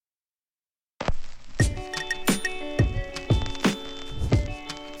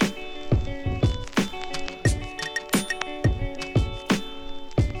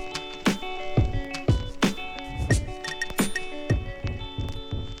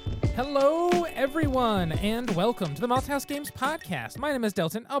Hello, everyone, and welcome to the Malthouse Games Podcast. My name is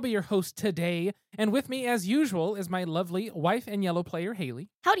Delton. I'll be your host today, and with me, as usual, is my lovely wife and yellow player, Haley.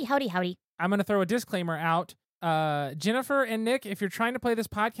 Howdy, howdy, howdy. I'm going to throw a disclaimer out. Jennifer and Nick, if you're trying to play this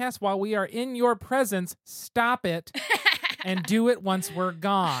podcast while we are in your presence, stop it and do it once we're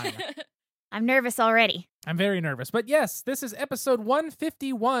gone. I'm nervous already. I'm very nervous. But yes, this is episode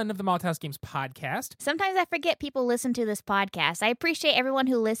 151 of the Malthouse Games Podcast. Sometimes I forget people listen to this podcast. I appreciate everyone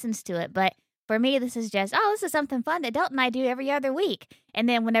who listens to it, but for me, this is just, this is something fun that Delton and I do every other week. And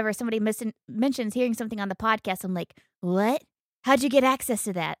then whenever somebody mentions hearing something on the podcast, I'm like, what? How'd you get access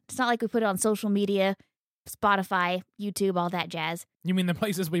to that? It's not like we put it on social media, Spotify, YouTube, all that jazz. You mean the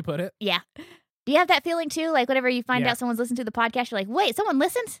places we put it? Yeah. Do you have that feeling too? Like whenever you find out someone's listened to the podcast, you're like, wait, someone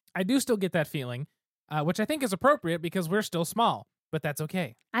listens? I do still get that feeling, which I think is appropriate because we're still small, but that's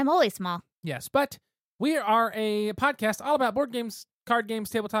okay. I'm always small. Yes, but we are a podcast all about board games, card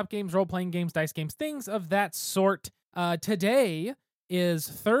games, tabletop games, role-playing games, dice games, things of that sort. Today is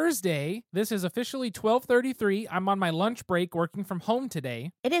Thursday. This is officially 12:33. I'm on my lunch break working from home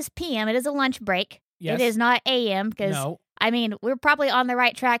today. It is PM. It is a lunch break. Yes. It is not AM because... No. I mean, we're probably on the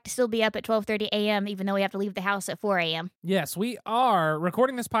right track to still be up at 12:30 a.m., even though we have to leave the house at 4 a.m. Yes, we are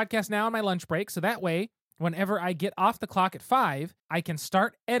recording this podcast now on my lunch break, so that way, whenever I get off the clock at 5, I can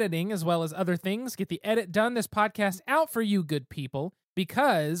start editing as well as other things, get the edit done, this podcast out for you good people,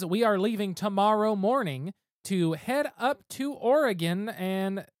 because we are leaving tomorrow morning to head up to Oregon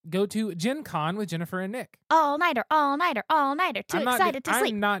and go to JenCon with Jennifer and Nick. All-nighter, all-nighter, all-nighter. Too excited to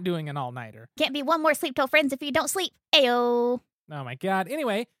sleep. I'm not doing an all-nighter. Can't be one more sleep till friends if you don't sleep. Ayo. Oh my God.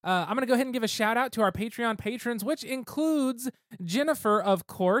 Anyway, I'm going to go ahead and give a shout out to our Patreon patrons, which includes Jennifer, of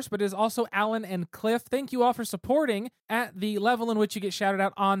course, but is also Alan and Cliff. Thank you all for supporting at the level in which you get shouted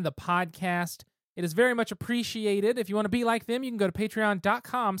out on the podcast. It is very much appreciated. If you want to be like them, you can go to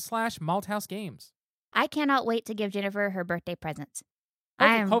patreon.com/malthousegames. I cannot wait to give Jennifer her birthday presents.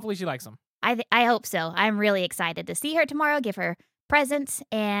 Hopefully she likes them. I hope so. I'm really excited to see her tomorrow, give her presents,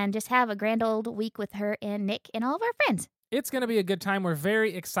 and just have a grand old week with her and Nick and all of our friends. It's going to be a good time. We're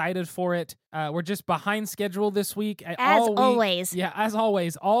very excited for it. We're just behind schedule this week. Always. Yeah, as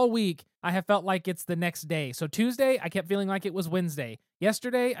always. All week, I have felt like it's the next day. So Tuesday, I kept feeling like it was Wednesday.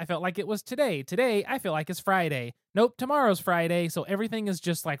 Yesterday, I felt like it was today. Today, I feel like it's Friday. Nope, tomorrow's Friday. So everything is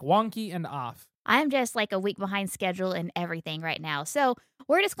just like wonky and off. I'm just like a week behind schedule and everything right now. So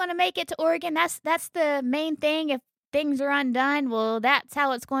we're just going to make it to Oregon. That's the main thing. If things are undone, well, that's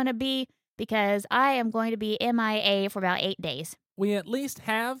how it's going to be because I am going to be MIA for about 8 days. We at least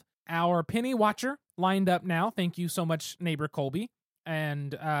have our Penny Watcher lined up now. Thank you so much, neighbor Colby.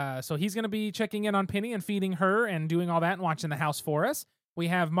 And so he's going to be checking in on Penny and feeding her and doing all that and watching the house for us. We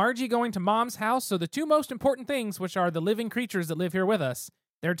have Margie going to Mom's house. So the two most important things, which are the living creatures that live here with us,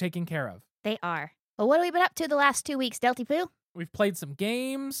 they're taken care of. They are. Well, what have we been up to the last 2 weeks, Delty Poo? We've played some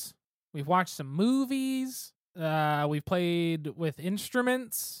games. We've watched some movies. We've played with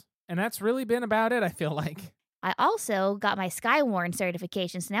instruments. And that's really been about it, I feel like. I also got my Skywarn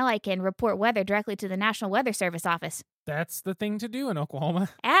certification, so now I can report weather directly to the National Weather Service office. That's the thing to do in Oklahoma.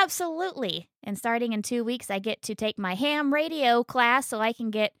 Absolutely. And starting in 2 weeks, I get to take my ham radio class so I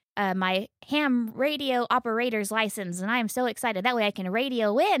can get my ham radio operator's license, and I am so excited. That way I can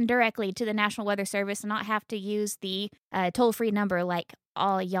radio in directly to the National Weather Service and not have to use the toll-free number like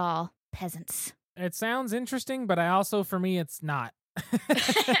all y'all peasants. It sounds interesting, but for me, it's not.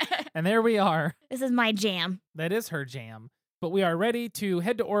 And there we are. This is my jam. That is her jam. But we are ready to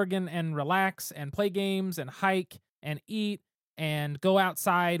head to Oregon and relax and play games and hike and eat and go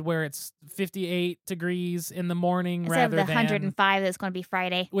outside where it's 58 degrees in the morning instead rather of the than 105 that's going to be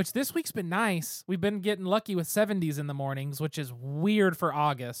Friday. Which this week's been nice. We've been getting lucky with 70s in the mornings, which is weird for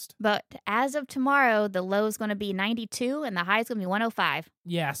August. But as of tomorrow, the low is going to be 92 and the high is going to be 105.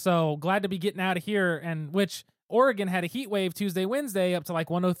 Yeah, so glad to be getting out of here. And which Oregon had a heat wave Tuesday, Wednesday up to like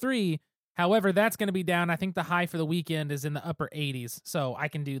 103. However, that's going to be down. I think the high for the weekend is in the upper 80s, so I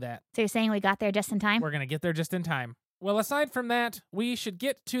can do that. So you're saying we got there just in time? We're going to get there just in time. Well, aside from that, we should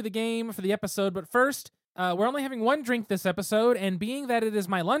get to the game for the episode, but first, we're only having one drink this episode, and being that it is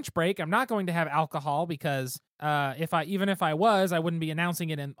my lunch break, I'm not going to have alcohol because even if I was, I wouldn't be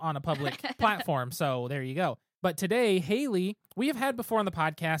announcing it on a public platform, so there you go. But today, Haley, we have had before on the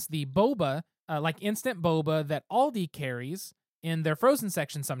podcast the boba, like instant boba that Aldi carries in their frozen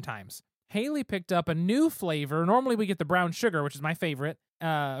section sometimes. Haley picked up a new flavor. Normally we get the brown sugar, which is my favorite, or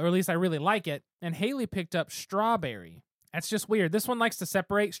at least I really like it. And Haley picked up strawberry. That's just weird. This one likes to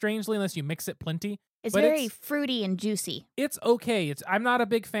separate strangely unless you mix it plenty. It's But very fruity and juicy. It's okay. I'm not a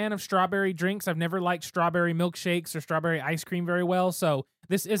big fan of strawberry drinks. I've never liked strawberry milkshakes or strawberry ice cream very well, so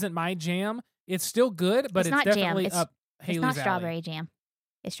this isn't my jam. It's still good, but it's definitely jam. up Haley's It's not alley. strawberry jam.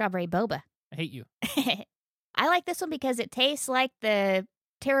 It's strawberry boba. I hate you. I like this one because it tastes like the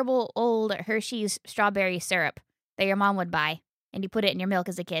terrible old Hershey's strawberry syrup that your mom would buy, and you put it in your milk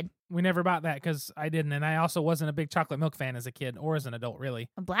as a kid. We never bought that because I didn't, and I also wasn't a big chocolate milk fan as a kid or as an adult, really.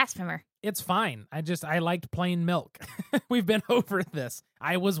 A blasphemer. It's fine. I liked plain milk. We've been over this.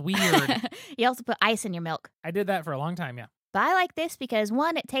 I was weird. You also put ice in your milk. I did that for a long time, yeah. But I like this because,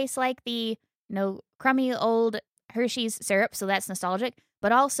 one, it tastes like the crummy old Hershey's syrup, so that's nostalgic.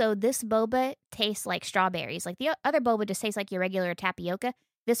 But also, this boba tastes like strawberries. Like the other boba just tastes like your regular tapioca.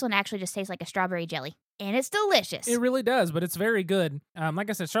 This one actually just tastes like a strawberry jelly. And it's delicious. It really does, but it's very good. Like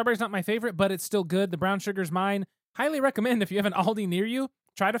I said, strawberry's not my favorite, but it's still good. The brown sugar's mine. Highly recommend if you have an Aldi near you,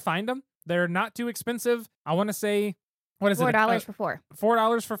 try to find them. They're not too expensive. I want to say, what is it? $4 for 4.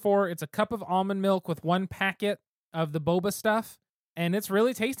 $4 for 4. It's a cup of almond milk with 1 packet of the boba stuff, and it's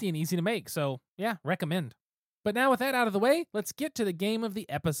really tasty and easy to make. So, yeah, recommend. But now with that out of the way, let's get to the game of the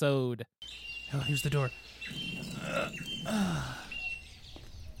episode. Oh, here's the door.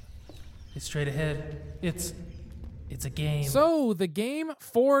 It's straight ahead. It's a game. So the game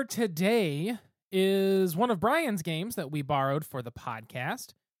for today is one of Brian's games that we borrowed for the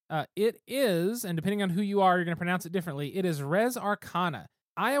podcast. It is, and depending on who you are, you're going to pronounce it differently. It is Res Arcana.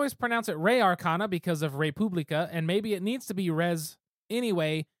 I always pronounce it Re Arcana because of Republica, and maybe it needs to be Res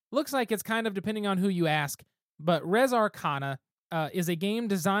anyway. Looks like it's kind of depending on who you ask. But Res Arcana is a game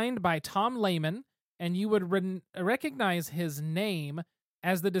designed by Tom Lehman, and you would recognize his name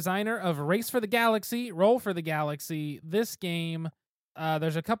as the designer of Race for the Galaxy, Roll for the Galaxy. This game,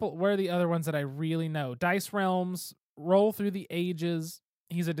 there's a couple, where are the other ones that I really know? Dice Realms, Roll Through the Ages,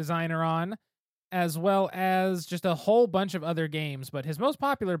 he's a designer on, as well as just a whole bunch of other games, but his most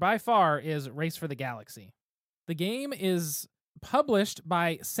popular by far is Race for the Galaxy. The game is published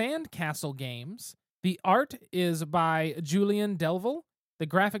by Sandcastle Games. The art is by Julian Delville. The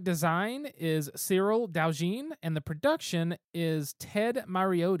graphic design is Cyril Daugin, and the production is Ted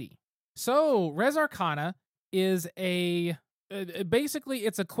Mariotti. So, Res Arcana is basically,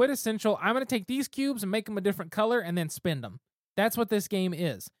 it's a quintessential, I'm going to take these cubes and make them a different color and then spin them. That's what this game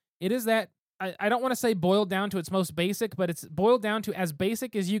is. It is that, I don't want to say boiled down to its most basic, but it's boiled down to as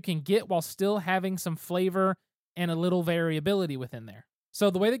basic as you can get while still having some flavor and a little variability within there. So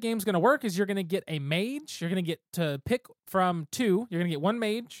the way the game's going to work is you're going to get a mage. You're going to get to pick from 2. You're going to get 1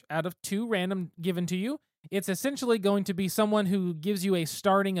 mage out of 2 random given to you. It's essentially going to be someone who gives you a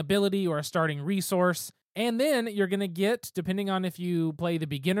starting ability or a starting resource. And then you're going to get, depending on if you play the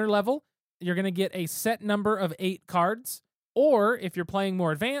beginner level, you're going to get a set number of 8 cards. Or if you're playing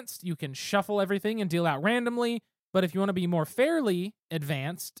more advanced, you can shuffle everything and deal out randomly. But if you want to be more fairly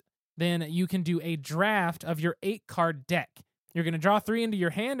advanced, then you can do a draft of your 8-card deck. You're going to draw 3 into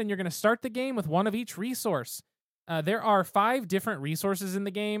your hand, and you're going to start the game with 1 of each resource. There are 5 different resources in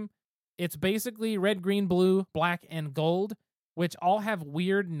the game. It's basically red, green, blue, black, and gold, which all have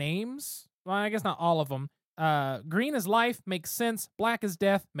weird names. Well, I guess not all of them. Green is life, makes sense. Black is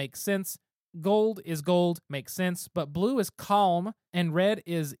death, makes sense. Gold is gold, makes sense. But blue is calm, and red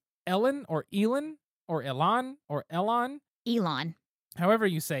is Ellen or Elon or Elon or Elon. Elon. However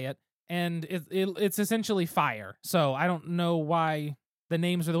you say it. And it's essentially fire. So I don't know why the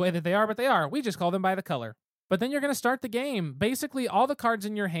names are the way that they are, but they are. We just call them by the color. But then you're going to start the game. Basically, all the cards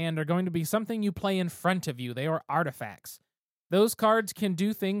in your hand are going to be something you play in front of you. They are artifacts. Those cards can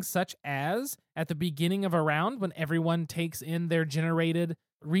do things such as, at the beginning of a round, when everyone takes in their generated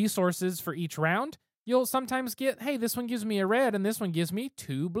resources for each round, you'll sometimes get, hey, this one gives me a red and this one gives me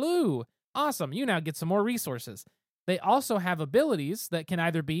 2 blue. Awesome, you now get some more resources. They also have abilities that can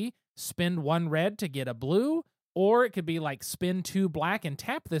either be spend 1 red to get a blue, or it could be like spend 2 black and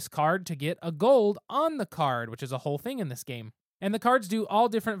tap this card to get a gold on the card, which is a whole thing in this game. And the cards do all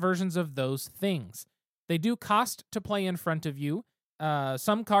different versions of those things. They do cost to play in front of you.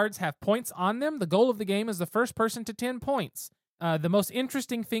 Some cards have points on them. The goal of the game is the first person to 10 points. The most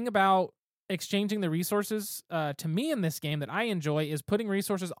interesting thing about exchanging the resources to me in this game that I enjoy is putting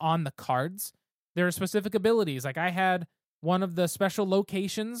resources on the cards. There are specific abilities. Like I had one of the special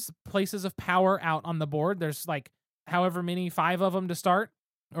locations, places of power out on the board. There's like however many, 5 of them to start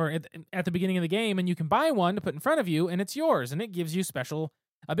or at the beginning of the game, and you can buy one to put in front of you, and it's yours, and it gives you special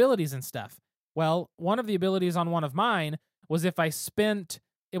abilities and stuff. Well, one of the abilities on one of mine was if I spent,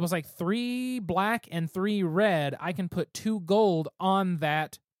 it was like 3 black and 3 red, I can put 2 gold on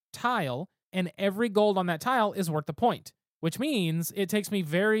that tile, and every gold on that tile is worth a point. which means it takes me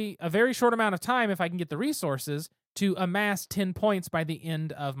a very short amount of time, if I can get the resources, to amass 10 points by the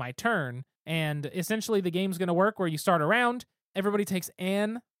end of my turn. And essentially the game's going to work where you start a round, everybody takes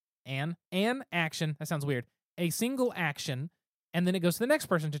an action, that sounds weird, a single action, and then it goes to the next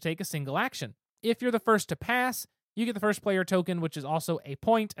person to take a single action. If you're the first to pass, you get the first player token, which is also a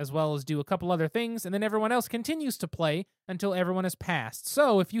point, as well as do a couple other things, and then everyone else continues to play until everyone has passed.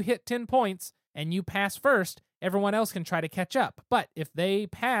 So if you hit 10 points and you pass first, everyone else can try to catch up. But if they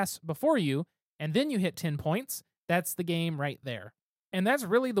pass before you, and then you hit 10 points, that's the game right there. And that's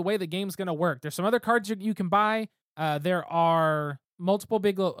really the way the game's going to work. There's some other cards you can buy. There are multiple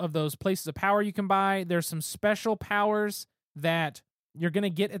big of those places of power you can buy. There's some special powers that you're going to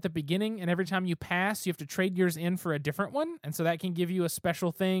get at the beginning, and every time you pass, you have to trade yours in for a different one. And so that can give you a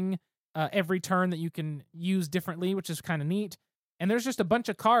special thing every turn that you can use differently, which is kind of neat. And there's just a bunch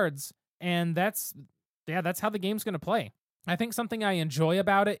of cards, and that's how the game's going to play. I think something I enjoy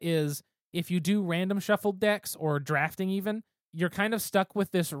about it is if you do random shuffled decks or drafting even, you're kind of stuck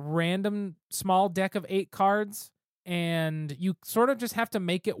with this random small deck of 8 cards, and you sort of just have to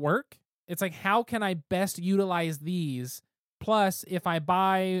make it work. It's like, how can I best utilize these? Plus, if I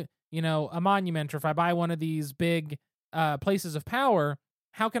buy, a monument, or if I buy one of these big places of power,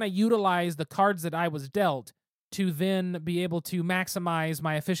 how can I utilize the cards that I was dealt to then be able to maximize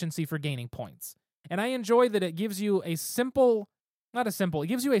my efficiency for gaining points? And I enjoy that it gives you it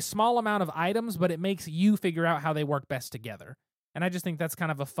gives you a small amount of items, but it makes you figure out how they work best together. And I just think that's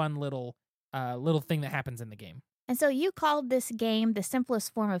kind of a fun little thing that happens in the game. And so you called this game the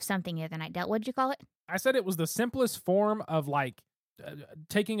simplest form of something the other night, Del. What'd you call it? I said it was the simplest form of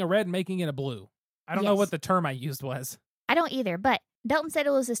taking a red and making it a blue. I don't know what the term I used was. I don't either, but Dalton said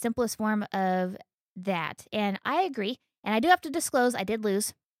it was the simplest form of that. And I agree. And I do have to disclose, I did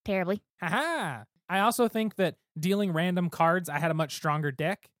lose terribly. Haha. I also think that dealing random cards, I had a much stronger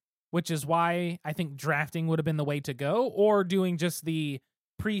deck, which is why I think drafting would have been the way to go, or doing just the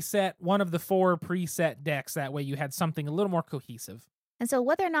preset, one of the 4 preset decks. That way you had something a little more cohesive. And so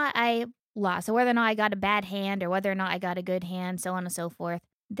whether or not I lost, or whether or not I got a bad hand, or whether or not I got a good hand, so on and so forth,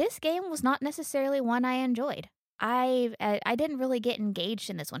 this game was not necessarily one I enjoyed. I didn't really get engaged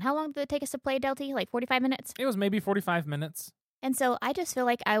in this one. How long did it take us to play, Delty? Like 45 minutes? It was maybe 45 minutes. And so I just feel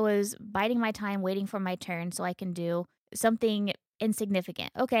like I was biding my time, waiting for my turn so I can do something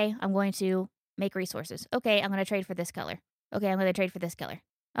insignificant. Okay, I'm going to make resources. Okay, I'm going to trade for this color. Okay, I'm going to trade for this color.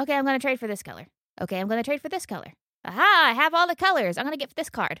 Okay, I'm going to trade for this color. Okay, I'm going to trade for this color. Aha, I have all the colors. I'm going to get this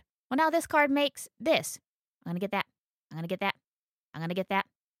card. Well, now this card makes this. I'm going to get that. I'm going to get that. I'm going to get that.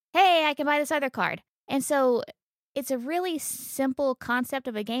 Hey, I can buy this other card. And so it's a really simple concept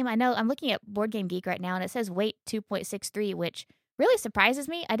of a game. I know I'm looking at Board Game Geek right now, and it says weight 2.63, which really surprises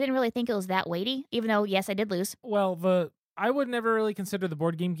me. I didn't really think it was that weighty, even though, yes, I did lose. Well, I would never really consider the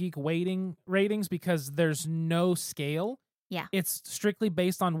Board Game Geek ratings because there's no scale. Yeah. It's strictly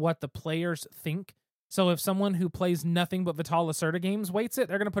based on what the players think. So if someone who plays nothing but Vital Lacerda games weights it,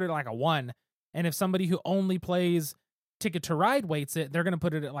 they're going to put it at like a 1. And if somebody who only plays Ticket to Ride weights it, they're going to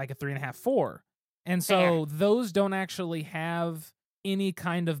put it at like a 3.5, 4. And so those don't actually have any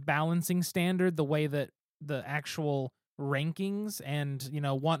kind of balancing standard the way that the actual rankings and,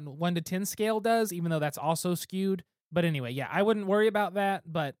 1 to 10 scale does, even though that's also skewed. But anyway, yeah, I wouldn't worry about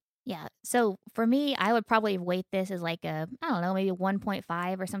that, but yeah. So for me, I would probably weight this as like a, I don't know, maybe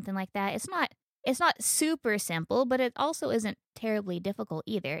 1.5 or something like that. It's not super simple, but it also isn't terribly difficult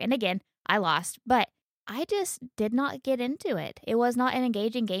either. And again, I lost, but I just did not get into it. It was not an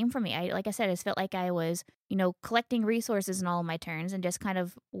engaging game for me. Like I said, it felt like I was, collecting resources in all of my turns and just kind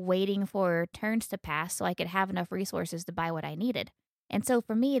of waiting for turns to pass so I could have enough resources to buy what I needed. And so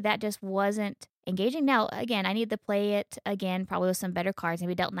for me, that just wasn't engaging. Now, again, I need to play it again, probably with some better cards.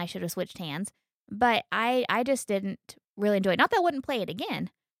 Maybe Delton and I should have switched hands. But I just didn't really enjoy it. Not that I wouldn't play it again,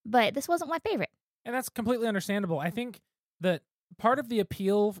 but this wasn't my favorite. And that's completely understandable. I think that part of the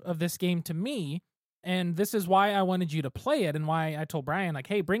appeal of this game to me, and this is why I wanted you to play it and why I told Brian, like,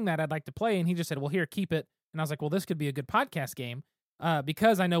 hey, bring that, I'd like to play. And he just said, well, here, keep it. And I was like, well, this could be a good podcast game.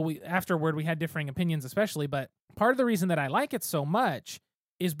 Because I know afterward we had differing opinions, especially, but part of the reason that I like it so much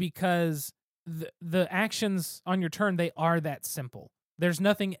is because the actions on your turn, they are that simple. There's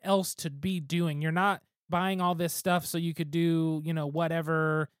nothing else to be doing. You're not buying all this stuff so you could do,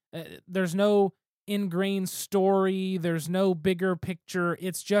 whatever. There's no ingrained story. There's no bigger picture.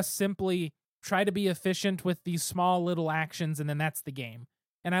 It's just simply try to be efficient with these small little actions, and then that's the game.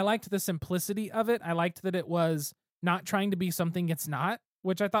 And I liked the simplicity of it. I liked that it was not trying to be something it's not,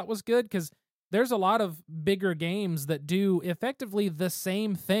 which I thought was good, because there's a lot of bigger games that do effectively the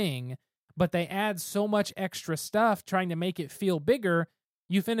same thing, but they add so much extra stuff trying to make it feel bigger.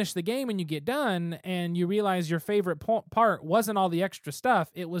 You finish the game and you get done and you realize your favorite part wasn't all the extra stuff.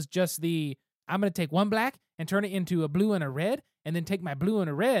 It was just I'm going to take one black and turn it into a blue and a red, and then take my blue and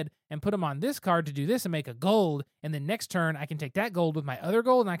a red and put them on this card to do this and make a gold. And then next turn, I can take that gold with my other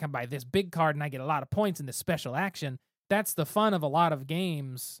gold and I can buy this big card and I get a lot of points in this special action. That's the fun of a lot of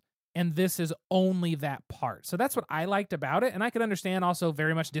games. And this is only that part. So that's what I liked about it. And I could understand also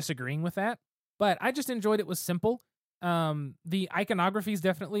very much disagreeing with that. But I just enjoyed it was simple. The iconography is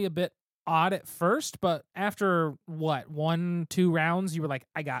definitely a bit odd at first, but after 1-2 rounds, you were like,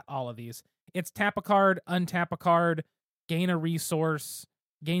 I got all of these. It's tap a card, untap a card, gain a resource,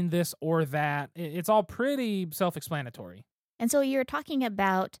 gain this or that. It's all pretty self-explanatory. And so you're talking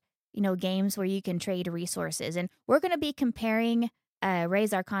about, games where you can trade resources. And we're going to be comparing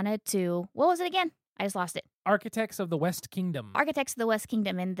Ray's Arcana to, what was it again? I just lost it. Architects of the West Kingdom. Architects of the West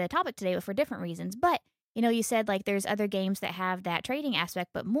Kingdom. And the topic today was for different reasons. But, you said like there's other games that have that trading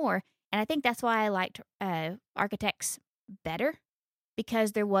aspect, but more. And I think that's why I liked Architects better,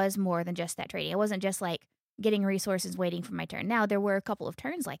 because there was more than just that trading. It wasn't just like getting resources waiting for my turn. Now, there were a couple of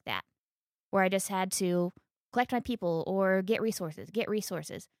turns like that where I just had to collect my people or get resources.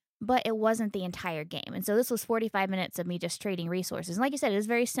 But it wasn't the entire game. And so this was 45 minutes of me just trading resources. And like you said, it was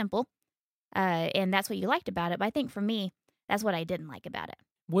very simple. And that's what you liked about it. But I think for me, that's what I didn't like about it.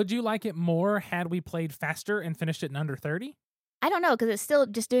 Would you like it more had we played faster and finished it in under 30? I don't know, because it's still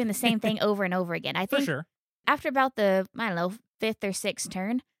just doing the same thing over and over again. I think for sure. After about the, 5th or 6th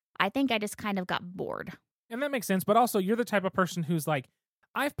turn, I think I just kind of got bored. And that makes sense. But also, you're the type of person who's like,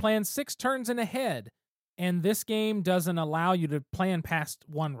 I've planned 6 turns in ahead. And this game doesn't allow you to plan past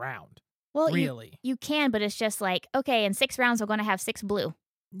 1 round. Well, really. You can, but it's just like, okay, in 6 rounds, we're going to have 6 blue.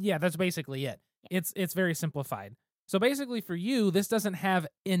 Yeah, that's basically it. Yeah. It's very simplified. So basically for you, this doesn't have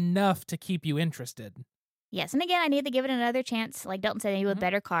enough to keep you interested. Yes, and again, I need to give it another chance. Like Dalton said, maybe with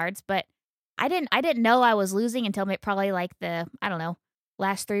better cards, but I didn't know I was losing until probably like the,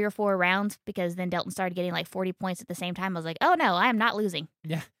 last 3 or 4 rounds, because then Dalton started getting like 40 points at the same time. I was like, oh no, I am not losing.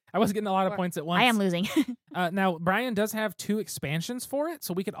 Yeah. I was getting a lot of points at once. I am losing. Now, Brian does have 2 expansions for it,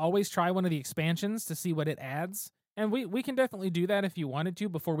 so we could always try one of the expansions to see what it adds. And we can definitely do that if you wanted to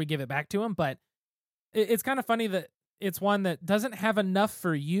before we give it back to him. But it's kind of funny that it's one that doesn't have enough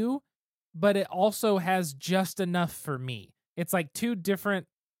for you, but it also has just enough for me. It's like 2 different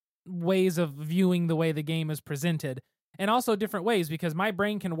ways of viewing the way the game is presented, and also different ways, because my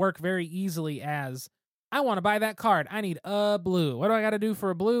brain can work very easily as, I want to buy that card. I need a blue. What do I got to do for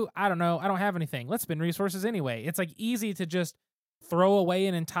a blue? I don't know. I don't have anything. Let's spend resources anyway. It's like easy to just throw away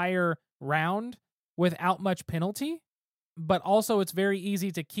an entire round without much penalty, but also it's very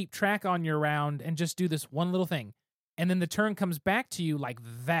easy to keep track on your round and just do this one little thing. And then the turn comes back to you like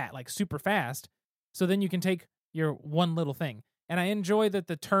that, like super fast. So then you can take your one little thing. And I enjoy that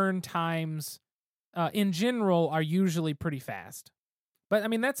the turn times in general are usually pretty fast. But I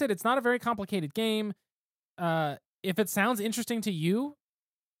mean, that's it. It's not a very complicated game. If it sounds interesting to you,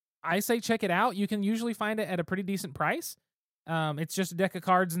 I say check it out. You can usually find it at a pretty decent price. It's just a deck of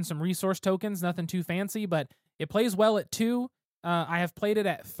cards and some resource tokens, nothing too fancy, but it plays well at 2. I have played it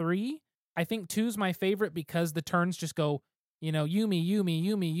at 3. I think 2's my favorite because the turns just go,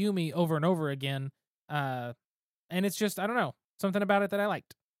 Yumi over and over again. And it's just, I don't know, something about it that I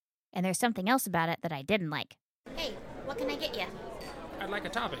liked. And there's something else about it that I didn't like. Hey, what can I get you? I'd like a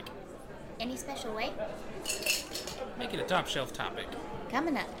topic. Any special way? Make it a top shelf topic.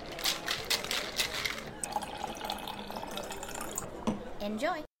 Coming up.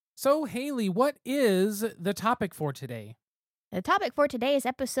 Enjoy. So, Haley, what is the topic for today? The topic for today's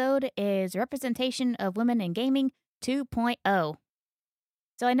episode is Representation of Women in Gaming 2.0.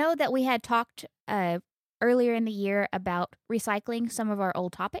 So I know that we had talked earlier in the year about recycling some of our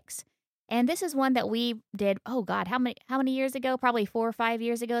old topics. And this is one that we did, oh God, how many years ago? Probably 4 or 5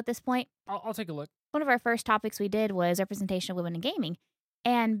 years ago at this point. I'll take a look. One of our first topics we did was representation of women in gaming.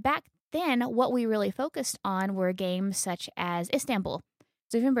 And back then, what we really focused on were games such as Istanbul.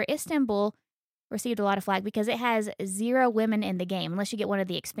 So remember, Istanbul received a lot of flack because it has 0 women in the game, unless you get one of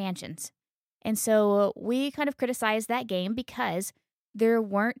the expansions. And so we kind of criticized that game because there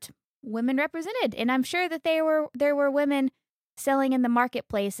weren't women represented. And I'm sure that there were women selling in the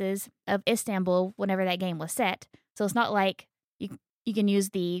marketplaces of Istanbul whenever that game was set. So it's not like you can use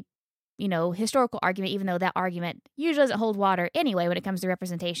the, historical argument, even though that argument usually doesn't hold water anyway when it comes to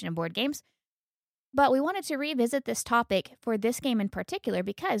representation in board games. But we wanted to revisit this topic for this game in particular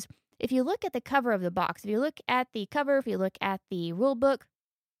because if you look at the cover of the box, if you look at the rule book,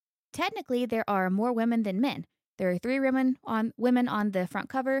 technically there are more women than men. There are 3 women on the front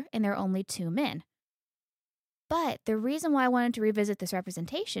cover, and there are only 2 men. But the reason why I wanted to revisit this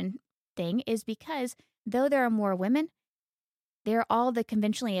representation thing is because though there are more women, they're all the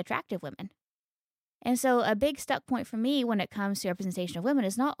conventionally attractive women. And so a big stuck point for me when it comes to representation of women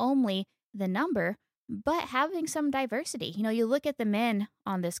is not only the number, but having some diversity. You know, you look at the men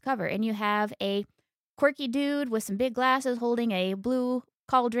on this cover and you have a quirky dude with some big glasses holding a blue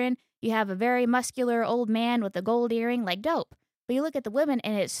cauldron. You have a very muscular old man with a gold earring, like dope. But you look at the women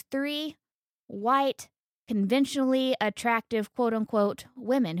and it's 3 white, conventionally attractive, quote unquote,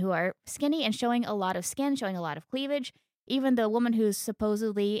 women who are skinny and showing a lot of skin, showing a lot of cleavage. Even the woman who's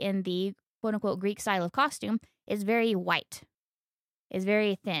supposedly in the quote unquote Greek style of costume is very white, is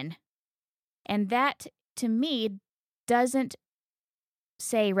very thin. And that, to me, doesn't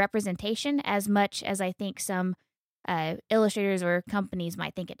say representation as much as I think some illustrators or companies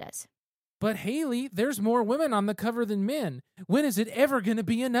might think it does. But Haley, there's more women on the cover than men. When is it ever going to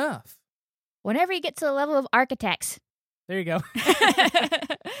be enough? Whenever you get to the level of architects. There you go.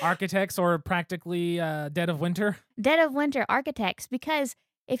 Architects, or practically Dead of Winter. Dead of Winter architects, because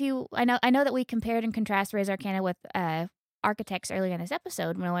I know that we compared and contrasted Res Arcana with architects earlier in this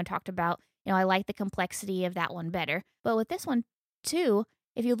episode when I talked about, I like the complexity of that one better. But with this one too,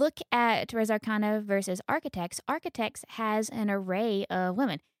 if you look at Res Arcana versus architects has an array of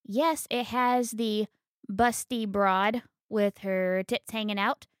women. Yes, it has the busty broad with her tits hanging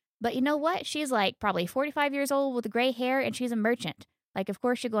out, but you know what? She's like probably 45 years old with gray hair, and she's a merchant. Like, of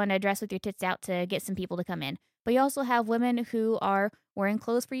course, you're going to dress with your tits out to get some people to come in. But you also have women who are wearing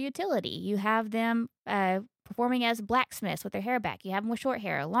clothes for utility. You have them performing as blacksmiths with their hair back. You have them with short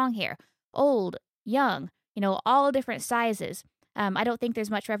hair, long hair, old, young, all different sizes. I don't think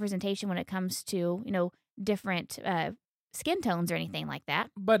there's much representation when it comes to, different skin tones or anything like that.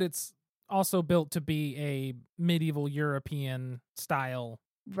 But it's also built to be a medieval European style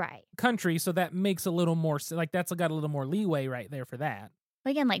country, so that makes a little more, that's got a little more leeway right there for that.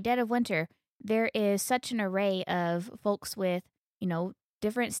 But again, like Dead of Winter, there is such an array of folks with,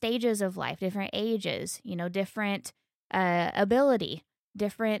 different stages of life, different ages, different ability,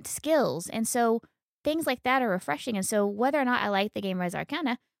 different skills. And so things like that are refreshing. And so whether or not I like the game Res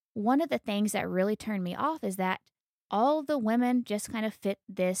Arcana, one of the things that really turned me off is that all the women just kind of fit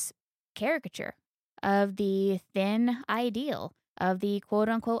this caricature of the thin ideal, of the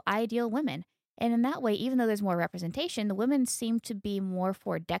quote-unquote ideal women. And in that way, even though there's more representation, the women seem to be more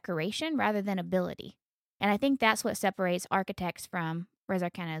for decoration rather than ability. And I think that's what separates architects from Res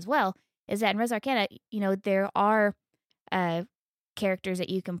Arcana as well, is that in Res Arcana, there are characters that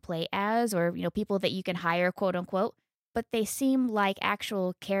you can play as, or, people that you can hire, quote-unquote, but they seem like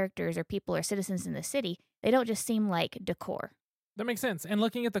actual characters or people or citizens in the city. They don't just seem like decor. That makes sense. And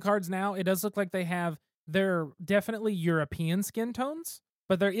looking at the cards now, it does look like they're definitely European skin tones,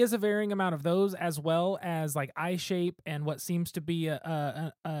 but there is a varying amount of those, as well as like eye shape and what seems to be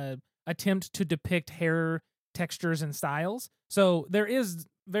a attempt to depict hair textures and styles. So there is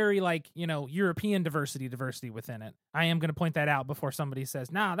very European diversity within it. I am going to point that out before somebody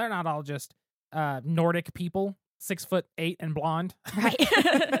says, nah, they're not all just Nordic people, 6'8" and blonde.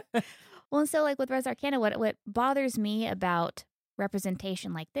 Right. Well, and so with Res Arcana, what bothers me about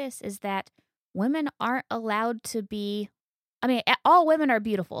representation like this is that women aren't allowed to be, all women are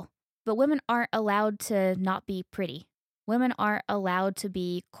beautiful, but women aren't allowed to not be pretty. Women aren't allowed to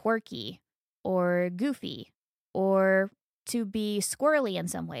be quirky or goofy or to be squirrely in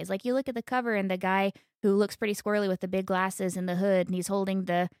some ways. Like, you look at the cover and the guy who looks pretty squirrely with the big glasses and the hood, and he's holding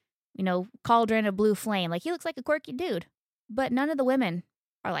the, cauldron of blue flame. Like, he looks like a quirky dude, but none of the women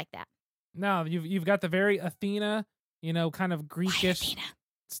are like that. No, you've got the very Athena, kind of Greekish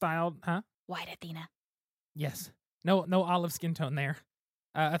styled, huh? White Athena. Yes. No olive skin tone there.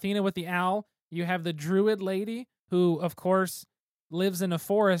 Athena with the owl. You have the druid lady who, of course, lives in a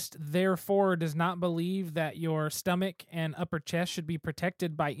forest, therefore does not believe that your stomach and upper chest should be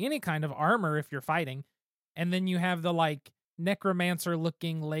protected by any kind of armor if you're fighting. And then you have the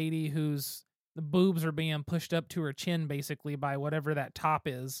necromancer-looking lady whose the boobs are being pushed up to her chin, basically, by whatever that top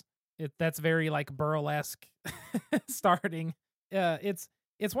is. That's very burlesque starting.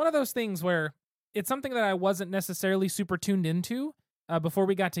 It's one of those things where it's something that I wasn't necessarily super tuned into before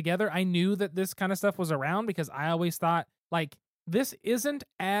we got together. I knew that this kind of stuff was around because I always thought this isn't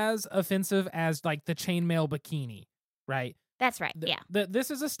as offensive as the chainmail bikini, right? That's right. Yeah.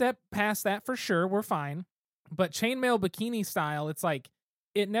 This is a step past that for sure. We're fine. But chainmail bikini style, it's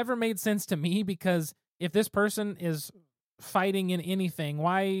it never made sense to me, because if this person is fighting in anything,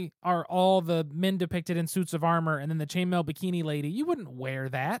 why are all the men depicted in suits of armor and then the chainmail bikini lady, you wouldn't wear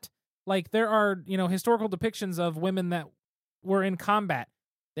that. Like, there are, historical depictions of women that were in combat.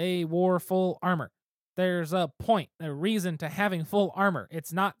 They wore full armor. There's a point, a reason to having full armor.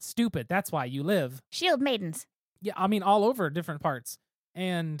 It's not stupid. That's why you live. Shield maidens. Yeah, I mean, all over different parts.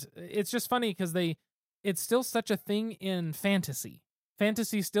 And it's just funny because it's still such a thing in fantasy.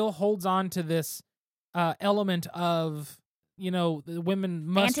 Fantasy still holds on to this element of, the women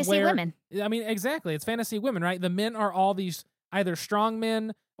must Fantasy wear. women. I mean, exactly. It's fantasy women, right? The men are all these either strong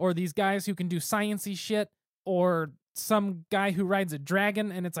men or these guys who can do sciencey shit, or some guy who rides a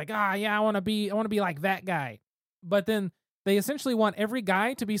dragon, and it's like, yeah, I want to be like that guy. But then they essentially want every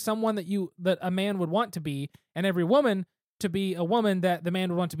guy to be someone that a man would want to be, and every woman to be a woman that the man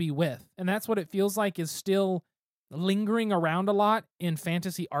would want to be with. And that's what it feels like is still lingering around a lot in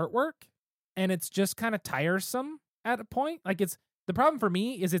fantasy artwork. And it's just kind of tiresome at a point. Like, the problem for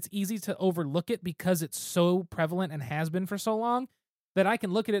me is it's easy to overlook it because it's so prevalent and has been for so long that I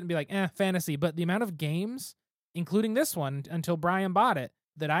can look at it and be like, fantasy. But the amount of games, including this one, until Brian bought it,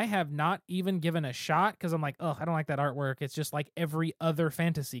 that I have not even given a shot because I'm like, I don't like that artwork. It's just like every other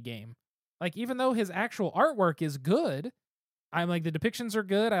fantasy game. Like, even though his actual artwork is good, I'm like, the depictions are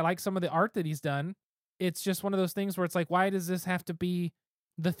good. I like some of the art that he's done. It's just one of those things where it's like, why does this have to be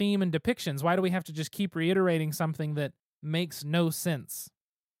the theme and depictions? Why do we have to just keep reiterating something that makes no sense?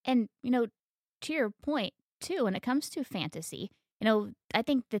 And, to your point, too, when it comes to fantasy, I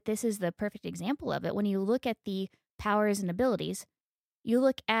think that this is the perfect example of it. When you look at the powers and abilities, you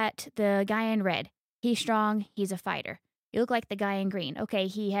look at the guy in red. He's strong. He's a fighter. You look like the guy in green. Okay,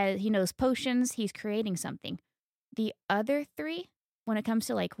 he knows potions. He's creating something. The other three, when it comes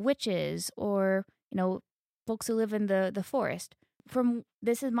to like witches or, folks who live in the forest,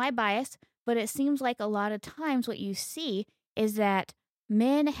 this is my bias, but it seems like a lot of times what you see is that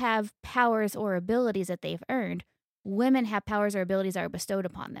men have powers or abilities that they've earned. Women have powers or abilities that are bestowed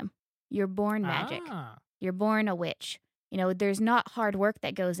upon them. You're born magic. You're born a witch. There's not hard work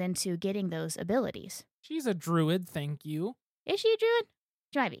that goes into getting those abilities. She's a druid, thank you. Is she a druid?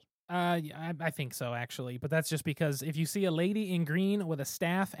 She might be. Yeah, I think so, actually. But that's just because if you see a lady in green with a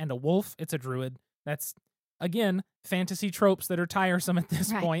staff and a wolf, it's a druid. That's, again, fantasy tropes that are tiresome at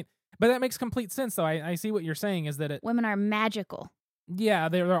this point. But that makes complete sense, though. I see what you're saying is that women are magical. Yeah,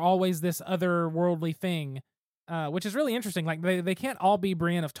 they're always this otherworldly thing, which is really interesting. Like, they can't all be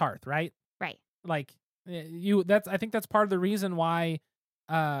Brienne of Tarth, right? Right. Like, I think that's part of the reason why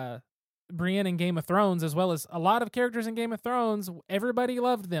Brienne in Game of Thrones, as well as a lot of characters in Game of Thrones, everybody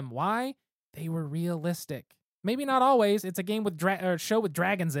loved them. Why? They were realistic. Maybe not always. It's a game with or show with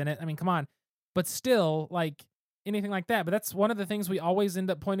dragons in it. I mean, come on. But still, like, anything like that. But that's one of the things we always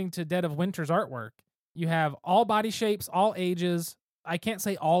end up pointing to Dead of Winter's artwork. You have all body shapes, all ages. I can't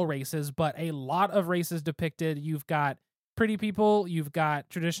say all races, but a lot of races depicted. You've got pretty people. You've got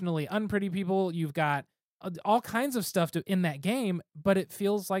traditionally unpretty people. You've got all kinds of stuff in that game, but it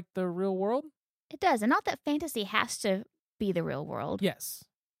feels like the real world. It does. And not that fantasy has to be the real world. Yes.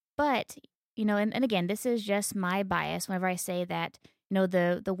 But, and again, this is just my bias whenever I say that,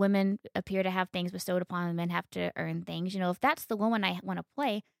 the women appear to have things bestowed upon them, men have to earn things. If that's the woman I want to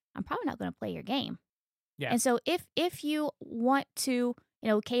play, I'm probably not going to play your game. Yeah. And so if you want to,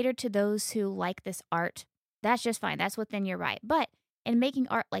 cater to those who like this art, that's just fine. That's within your right. But in making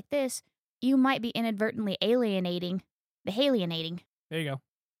art like this, you might be inadvertently alienating. There you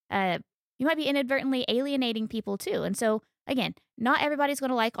go. You might be inadvertently alienating people too. And so, again, not everybody's going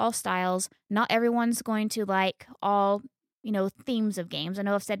to like all styles. Not everyone's going to like all, themes of games. I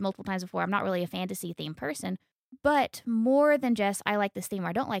know I've said multiple times before, I'm not really a fantasy theme person. But more than just, I like this theme or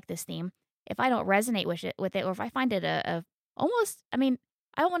I don't like this theme, if I don't resonate with it, or if I find it almost, I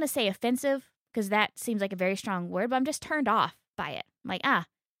don't want to say offensive because that seems like a very strong word, but I'm just turned off by it. I'm like,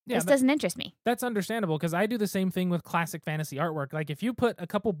 this doesn't interest me. That's understandable because I do the same thing with classic fantasy artwork. Like, if you put a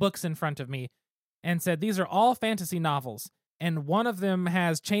couple books in front of me and said, these are all fantasy novels, and one of them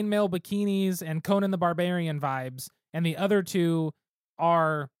has chainmail bikinis and Conan the Barbarian vibes, and the other two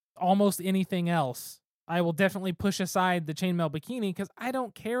are almost anything else, I will definitely push aside the chainmail bikini because I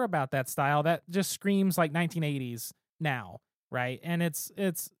don't care about that style. That just screams like 1980s now, right? And it's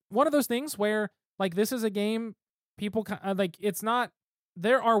one of those things where, like, this is a game people like. It's not.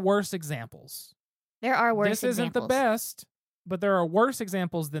 There are worse examples. There are worse examples. This isn't the best, but there are worse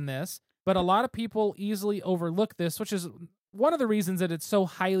examples than this. But a lot of people easily overlook this, which is one of the reasons that it's so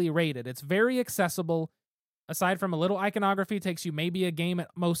highly rated. It's very accessible. Aside from a little iconography, it takes you maybe a game at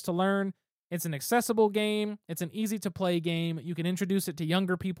most to learn. It's an accessible game. It's an easy to play game. You can introduce it to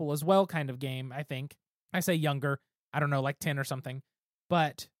younger people as well kind of game, I think. I say younger. I don't know, like 10 or something.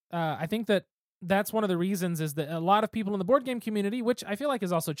 But I think that that's one of the reasons is that a lot of people in the board game community, which I feel like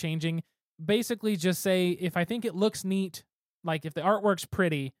is also changing, basically just say, if I think it looks neat, like if the artwork's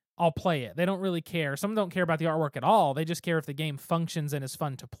pretty, I'll play it. They don't really care. Some don't care about the artwork at all. They just care if the game functions and is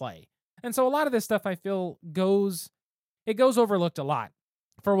fun to play. And so a lot of this stuff I feel goes overlooked a lot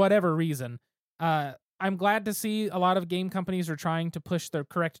for whatever reason. I'm glad to see a lot of game companies are trying to push the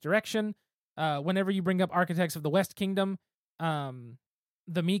correct direction. Whenever you bring up Architects of the West Kingdom,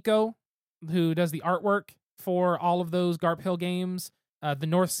 the Miko, who does the artwork for all of those Garp Hill games, the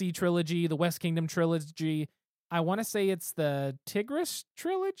North Sea trilogy, the West Kingdom trilogy. I want to say it's the Tigris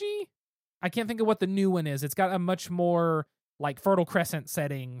trilogy. I can't think of what the new one is. It's got a much more like Fertile Crescent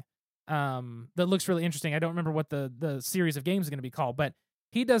setting that looks really interesting. I don't remember what the series of games is going to be called, but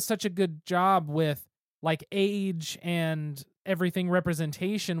he does such a good job with like age and everything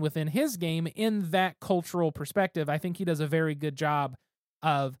representation within his game in that cultural perspective. I think he does a very good job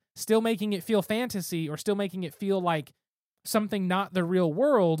of still making it feel fantasy or still making it feel like something not the real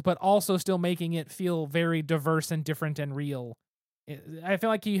world, but also still making it feel very diverse and different and real. I feel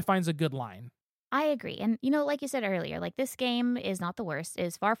like he finds a good line. I agree. And, like you said earlier, like this game is not the worst.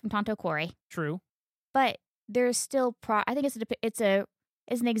 It's far from Tanto Cuore. True. But there's still, I think it's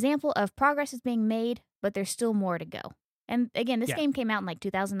an example of progress is being made, but there's still more to go. And again, this game came out in like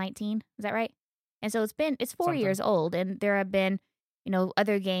 2019. Is that right? And so it's 4 years old, and there have been,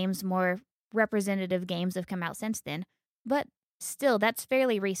 other games, more representative games have come out since then. But still, that's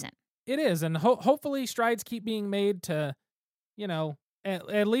fairly recent. It is, and hopefully strides keep being made to,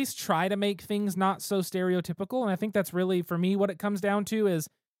 at least try to make things not so stereotypical. And I think that's really, for me, what it comes down to is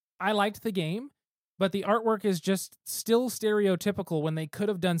I liked the game, but the artwork is just still stereotypical when they could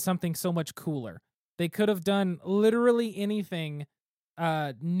have done something so much cooler. They could have done literally anything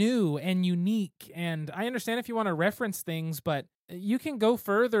new and unique. And I understand if you want to reference things, but you can go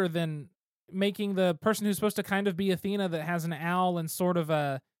further than making the person who's supposed to kind of be Athena that has an owl and sort of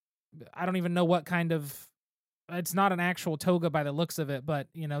I don't even know what kind of, it's not an actual toga by the looks of it, but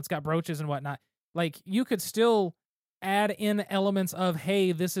it's got brooches and whatnot. Like you could still add in elements of,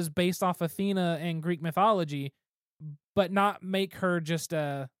 hey, this is based off Athena and Greek mythology, but not make her just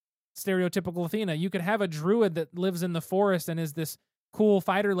a stereotypical Athena. You could have a druid that lives in the forest and is this cool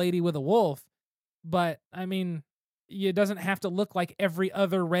fighter lady with a wolf, but I mean, it doesn't have to look like every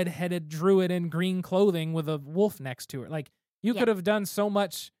other redheaded druid in green clothing with a wolf next to her. Like you could have done so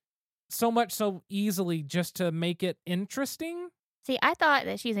much so easily just to make it interesting. See, I thought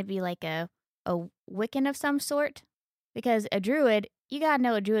that she's going to be like a Wiccan of some sort, because a druid, you got to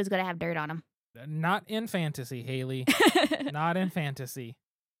know a druid's going to have dirt on him. Not in fantasy, Haley. Not in fantasy.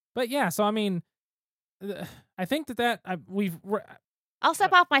 But yeah, so I mean, I think I'll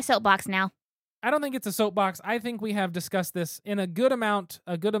step off my soapbox now. I don't think it's a soapbox. I think we have discussed this in a good amount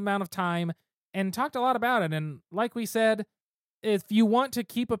of time and talked a lot about it. And like we said, if you want to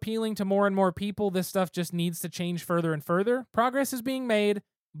keep appealing to more and more people, this stuff just needs to change further and further. Progress is being made,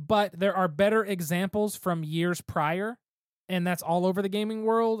 but there are better examples from years prior, and that's all over the gaming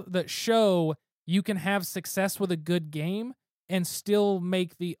world, that show you can have success with a good game and still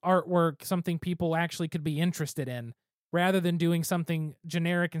make the artwork something people actually could be interested in, rather than doing something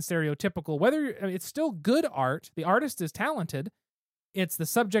generic and stereotypical. Whether it's still good art, the artist is talented, it's the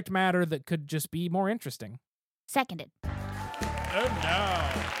subject matter that could just be more interesting. Seconded. And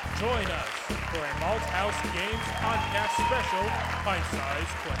now, join us for a Malthouse Games podcast special bite-sized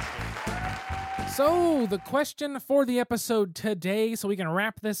question. So, the question for the episode today, so we can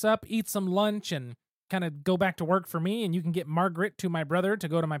wrap this up, eat some lunch, and kind of go back to work for me, and you can get Margaret to my brother to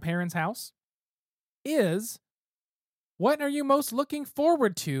go to my parents' house, is, what are you most looking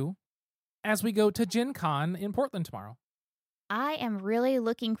forward to as we go to JenCon in Portland tomorrow? I am really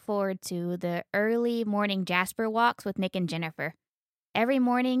looking forward to the early morning Jasper walks with Nick and Jennifer. Every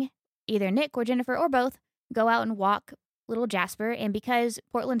morning, either Nick or Jennifer or both go out and walk little Jasper, and because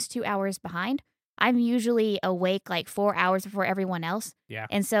Portland's 2 hours behind, I'm usually awake like 4 hours before everyone else. Yeah.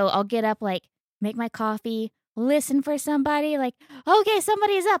 And so I'll get up, like, make my coffee, listen for somebody, like, okay,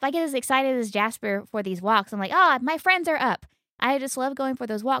 somebody's up. I get as excited as Jasper for these walks. I'm like, my friends are up. I just love going for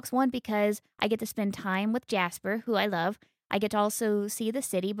those walks, one, because I get to spend time with Jasper, who I love. I get to also see the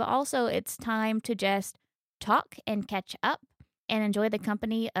city, but also it's time to just talk and catch up and enjoy the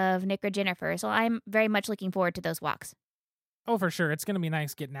company of Nick or Jennifer. So I'm very much looking forward to those walks. Oh, for sure. It's going to be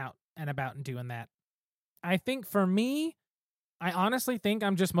nice getting out and about and doing that. I think for me, I honestly think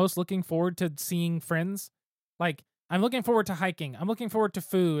I'm just most looking forward to seeing friends. Like, I'm looking forward to hiking. I'm looking forward to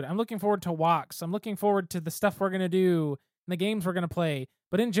food. I'm looking forward to walks. I'm looking forward to the stuff we're going to do and the games we're going to play.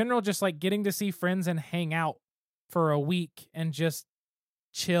 But in general, just like getting to see friends and hang out for a week and just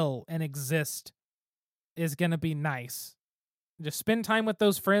chill and exist is going to be nice. Just spend time with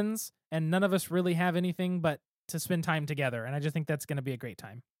those friends, and none of us really have anything but to spend time together, and I just think that's going to be a great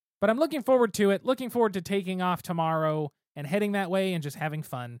time. But I'm looking forward to it, looking forward to taking off tomorrow and heading that way and just having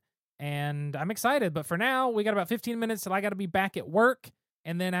fun. And I'm excited, but for now, we got about 15 minutes till I got to be back at work.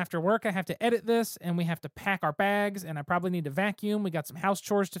 And then after work, I have to edit this, and we have to pack our bags, and I probably need to vacuum. We got some house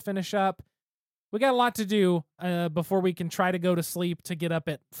chores to finish up. We got a lot to do before we can try to go to sleep to get up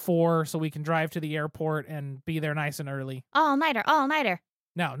at 4 so we can drive to the airport and be there nice and early. All-nighter.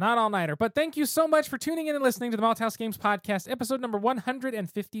 No, not all-nighter. But thank you so much for tuning in and listening to the Malthouse Games Podcast, episode number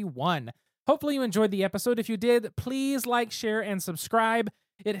 151. Hopefully you enjoyed the episode. If you did, please like, share, and subscribe.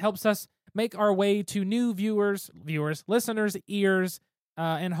 It helps us make our way to new viewers, listeners' ears,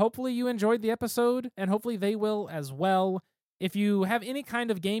 and hopefully you enjoyed the episode, and hopefully they will as well. If you have any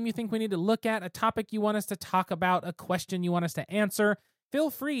kind of game you think we need to look at, a topic you want us to talk about, a question you want us to answer, feel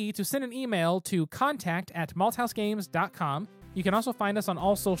free to send an email to contact@malthousegames.com. You can also find us on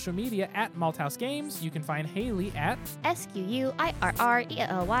all social media at Malthouse Games. You can find Haley at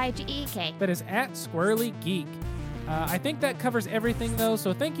SQUIRRELYGEEK. That is at Squirrely Geek. I think that covers everything, though,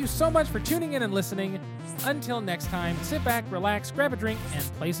 so thank you so much for tuning in and listening. Until next time, sit back, relax, grab a drink, and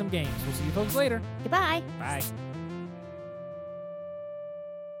play some games. We'll see you folks later. Goodbye. Bye.